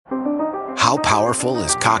How powerful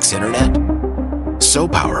is Cox Internet? So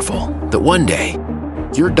powerful that one day,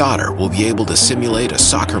 your daughter will be able to simulate a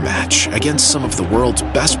soccer match against some of the world's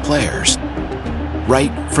best players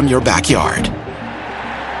right from your backyard.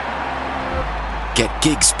 Get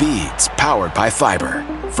gig speeds powered by fiber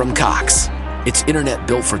from Cox. It's internet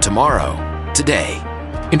built for tomorrow, today.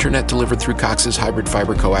 Internet delivered through Cox's hybrid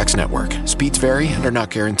fiber coax network. Speeds vary and are not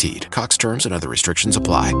guaranteed. Cox terms and other restrictions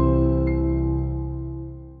apply.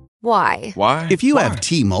 Why? Why? If you have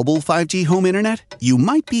T-Mobile 5G home internet, you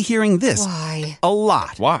might be hearing this Why? a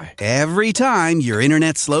lot. Why? Every time your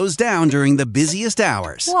internet slows down during the busiest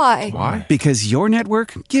hours. Why? Why? Because your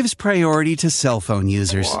network gives priority to cell phone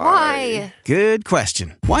users. Why? Good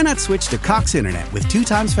question. Why not switch to Cox Internet with 2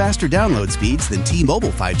 times faster download speeds than T-Mobile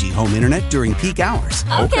 5G home internet during peak hours?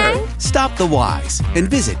 Okay. Stop the whys and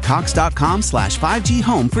visit cox.com/5G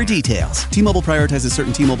home for details. T-Mobile prioritizes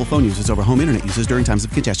certain T-Mobile phone users over home internet users during times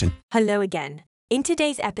of congestion. Hello again. In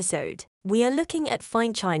today's episode, we are looking at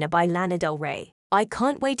Fine China by Lana Del Rey. I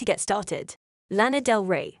can't wait to get started. Lana Del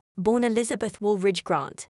Rey, born Elizabeth Woolridge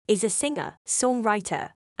Grant, is a singer, songwriter,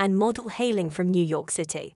 and model hailing from New York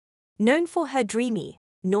City. Known for her dreamy,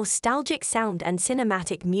 nostalgic sound and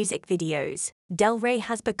cinematic music videos, Del Rey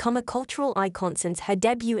has become a cultural icon since her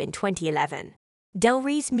debut in 2011. Del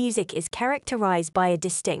Rey's music is characterized by a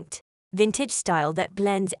distinct, vintage style that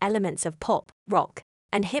blends elements of pop, rock,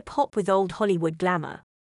 and hip-hop with old Hollywood glamour.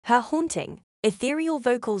 Her haunting, ethereal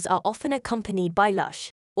vocals are often accompanied by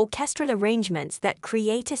lush, orchestral arrangements that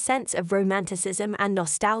create a sense of romanticism and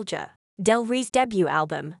nostalgia. Del Rey's debut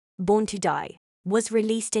album, Born to Die, was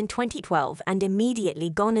released in 2012 and immediately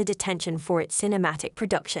garnered attention for its cinematic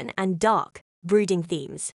production and dark, brooding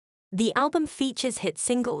themes. The album features hit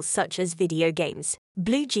singles such as Video Games,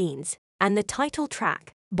 Blue Jeans, and the title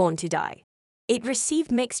track, Born to Die. It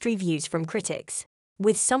received mixed reviews from critics,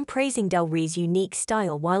 with some praising Del Rey's unique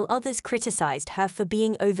style while others criticized her for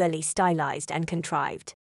being overly stylized and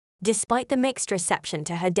contrived. Despite the mixed reception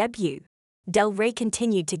to her debut, Del Rey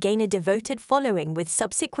continued to gain a devoted following with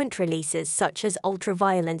subsequent releases such as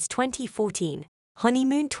Ultraviolence 2014,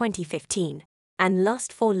 Honeymoon 2015, and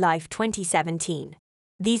Lust for Life 2017.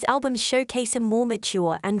 These albums showcase a more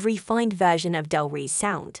mature and refined version of Del Rey's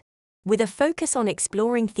sound, with a focus on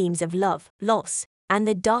exploring themes of love, loss, and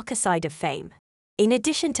the darker side of fame. In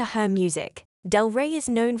addition to her music, Del Rey is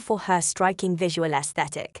known for her striking visual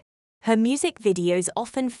aesthetic. Her music videos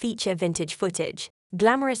often feature vintage footage,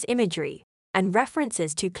 glamorous imagery, and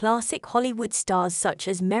references to classic Hollywood stars such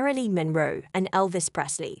as Marilyn Monroe and Elvis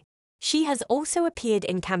Presley. She has also appeared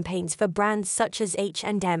in campaigns for brands such as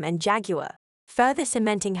H&M and Jaguar, further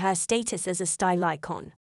cementing her status as a style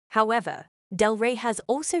icon. However, Del Rey has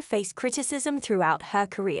also faced criticism throughout her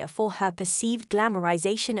career for her perceived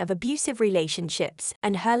glamorization of abusive relationships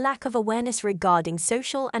and her lack of awareness regarding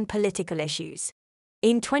social and political issues.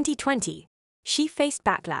 In 2020, she faced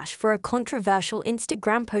backlash for a controversial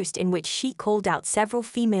Instagram post in which she called out several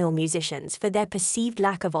female musicians for their perceived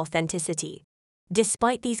lack of authenticity.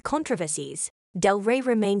 Despite these controversies, Del Rey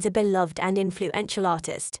remains a beloved and influential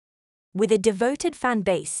artist, with a devoted fan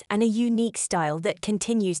base and a unique style that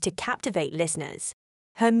continues to captivate listeners.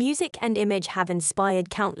 Her music and image have inspired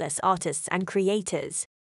countless artists and creators,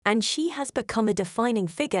 and she has become a defining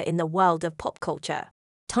figure in the world of pop culture.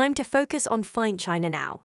 Time to focus on Fine China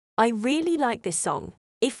now. I really like this song.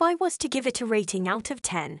 If I was to give it a rating out of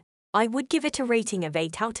 10, I would give it a rating of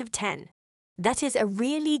 8 out of 10. That is a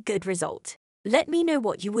really good result. Let me know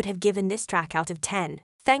what you would have given this track out of 10.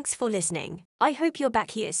 Thanks for listening. I hope you're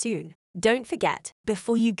back here soon. Don't forget,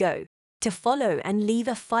 before you go, to follow and leave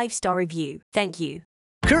a 5-star review. Thank you.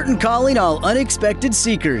 Curtain calling all unexpected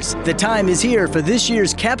seekers. The time is here for this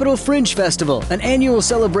year's Capitol Fringe Festival, an annual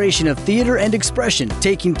celebration of theater and expression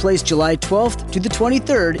taking place July 12th to the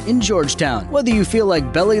 23rd in Georgetown. Whether you feel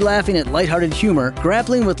like belly laughing at lighthearted humor,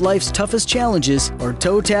 grappling with life's toughest challenges, or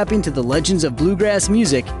toe-tapping to the legends of bluegrass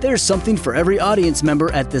music, there's something for every audience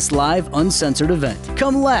member at this live, uncensored event.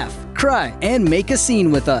 Come laugh, cry, and make a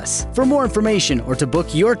scene with us. For more information or to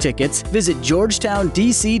book your tickets, visit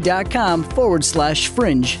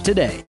georgetowndc.com/fringe today.